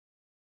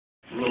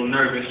a little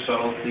nervous,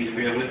 so please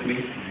bear with me.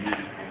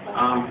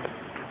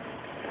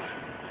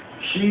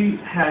 She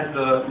has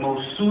the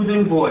most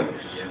soothing voice.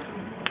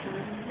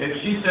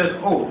 If she says,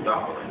 "Oh,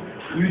 darling,"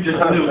 you just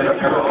knew that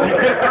you were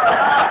okay.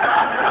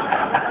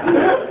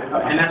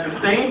 And at the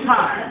same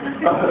time,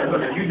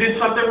 if you did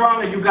something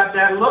wrong and you got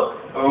that look,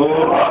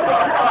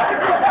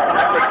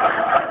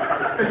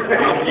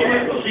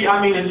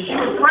 and she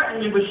would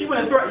threaten you, but she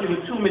wouldn't threaten you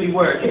with too many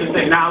words. She would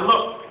say, "Now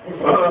look,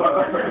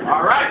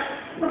 all right."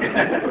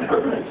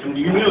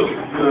 You knew.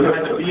 You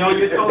had to be on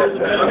your toes,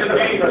 be on your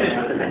game,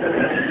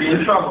 be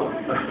in trouble.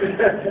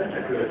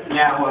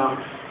 Now,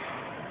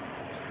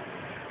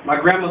 my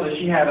grandmother,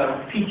 she had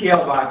a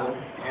PTL Bible,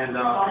 and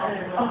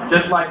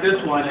just like this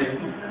one,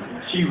 and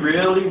she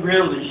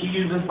she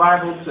used this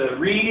Bible to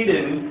read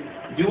and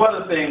do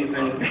other things,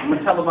 and I'm going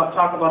to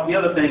talk about the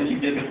other things she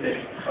did with it.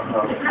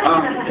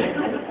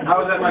 I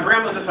was at my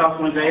grandmother's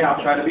house one day.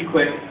 I'll try to be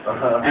quick,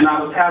 and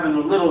I was having a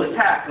little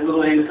attack, a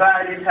little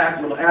anxiety attack,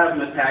 a little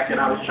asthma attack,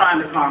 and I was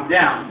trying to calm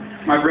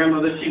down. My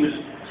grandmother, she was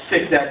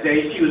sick that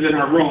day. She was in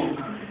her room.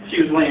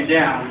 She was laying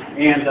down,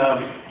 and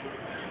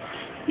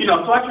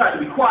so I tried to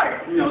be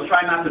quiet,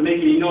 try not to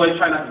make any noise,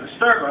 try not to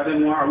disturb her. I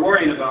didn't want her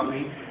worrying about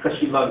me, because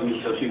she loved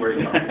me, so she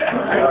worried about me.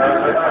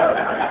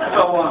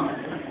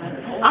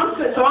 I'm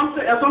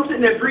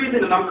sitting there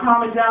breathing, and I'm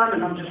calming down,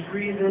 and I'm just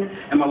breathing,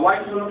 and my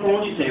wife's on the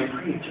phone, she's saying,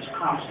 "Breathe, just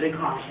calm, stay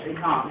calm, stay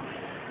calm."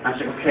 And I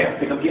said, "Okay, I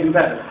think I'm getting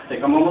better. I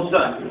think I'm almost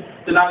done."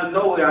 Then out of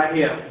nowhere, I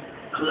hear,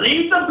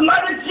 "Plead the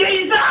blood of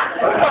Jesus!"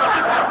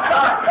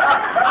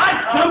 I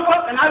jump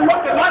up, and I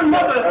look at my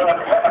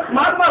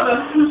mother,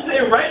 who's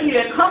sitting right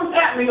here, comes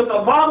at me with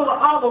a bottle of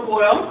olive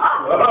oil,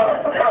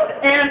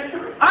 and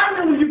I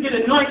know when you get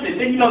anointed,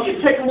 then you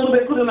take a little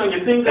bit, put it on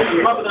your fingers, and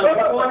rub it on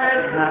your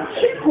forehead.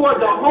 She poured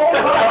the whole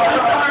bottle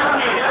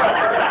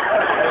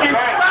and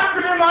slapped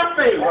it in my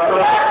face.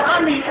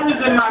 I mean, it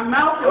was in my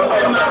mouth, it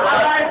was in my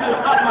eyes, it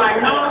was up my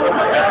nose.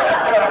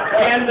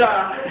 And,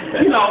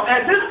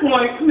 at this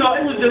point,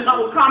 it was just, I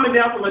was calming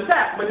down from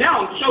attack, but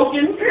now I'm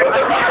choking.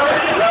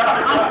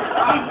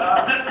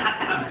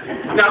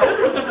 Now, this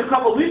was just a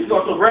couple of weeks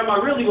ago, so Grandma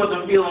really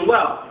wasn't feeling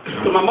well.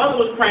 So my mother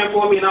was praying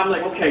for me, and I'm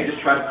like, okay,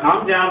 just try to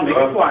calm down, make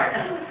it quiet.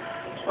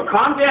 But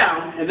calm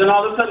down, and then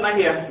all of a sudden I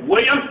hear,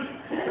 "William,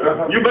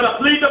 you better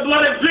plead the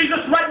blood of Jesus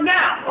right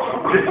now."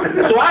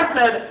 So I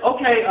said,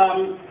 okay,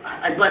 I'm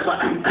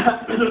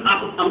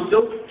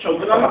still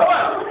choking on the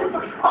oil.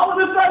 All of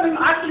a sudden,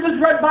 I see this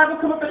red Bible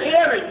come up in the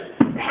air, and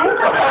I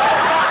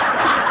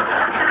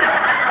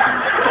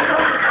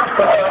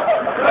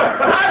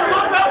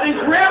look up, and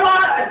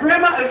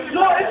Grandma, as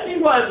short as she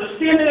was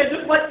standing there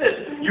just like this.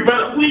 "You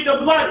better plead the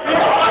blood right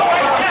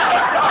now."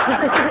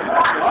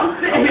 I'm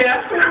sitting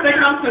here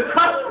thinking I'm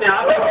concussed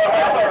now,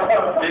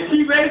 and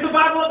she raised the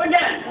Bible up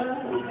again,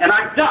 and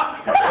I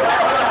ducked.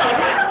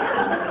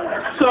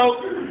 So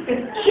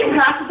she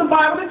passes the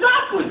Bible to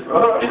Jocelyn.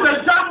 It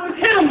says, "Jocelyn,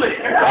 hit him with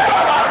it."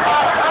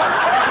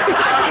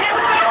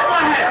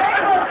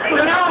 So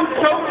now I'm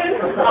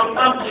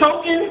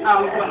choking, I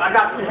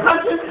got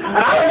concussion, and I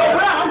don't know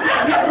where I'm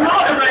getting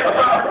all the right.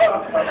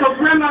 So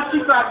Grandma, she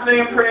started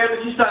saying prayers,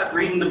 and she started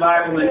reading the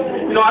Bible,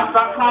 and, I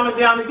started calming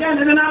down again,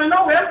 and then out of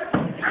nowhere,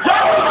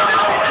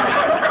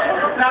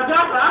 now,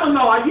 Jocelyn, I don't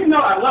know,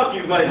 I love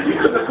you, but you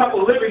took a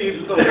couple of liberties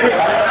with those things.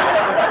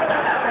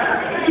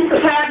 She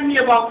tagged me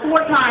about 4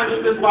 times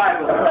with this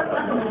Bible,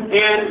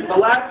 and the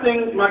last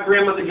thing my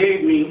grandmother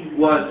gave me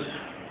was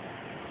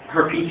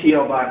her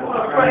PTL Bible,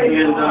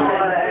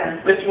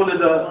 and it's one of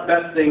the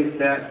best things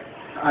that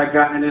I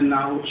got, and then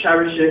I will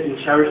cherish it and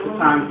cherish the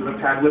times that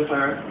I've had with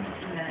her.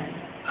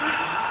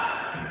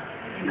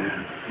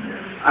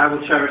 I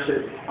will cherish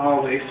it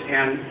always,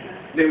 and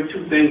there were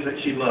 2 things that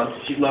she loved.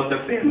 She loved her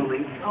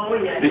family,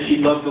 and she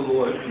loved the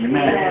Lord.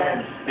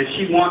 Amen. And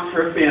she wants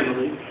her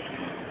family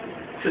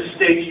to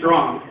stay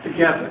strong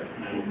together,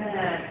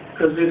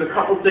 because there's a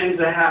couple things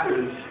that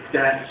happens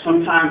that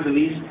sometimes in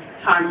these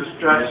times of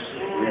stress,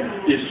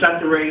 you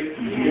separate,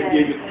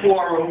 you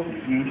quarrel,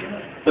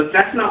 but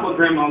that's not what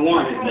Grandma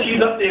wanted.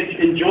 She's up there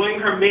enjoying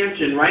her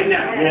mansion right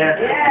now.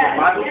 The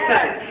Bible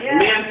says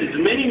mansions,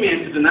 many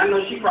mansions, and I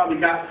know she probably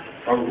got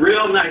a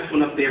real nice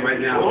one up there right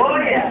now.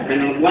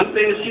 And one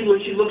thing that she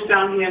looks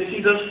down here and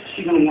she's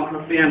going to want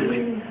her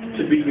family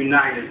to be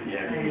united.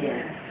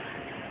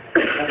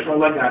 That's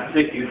all I got.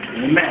 Thank you.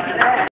 Amen.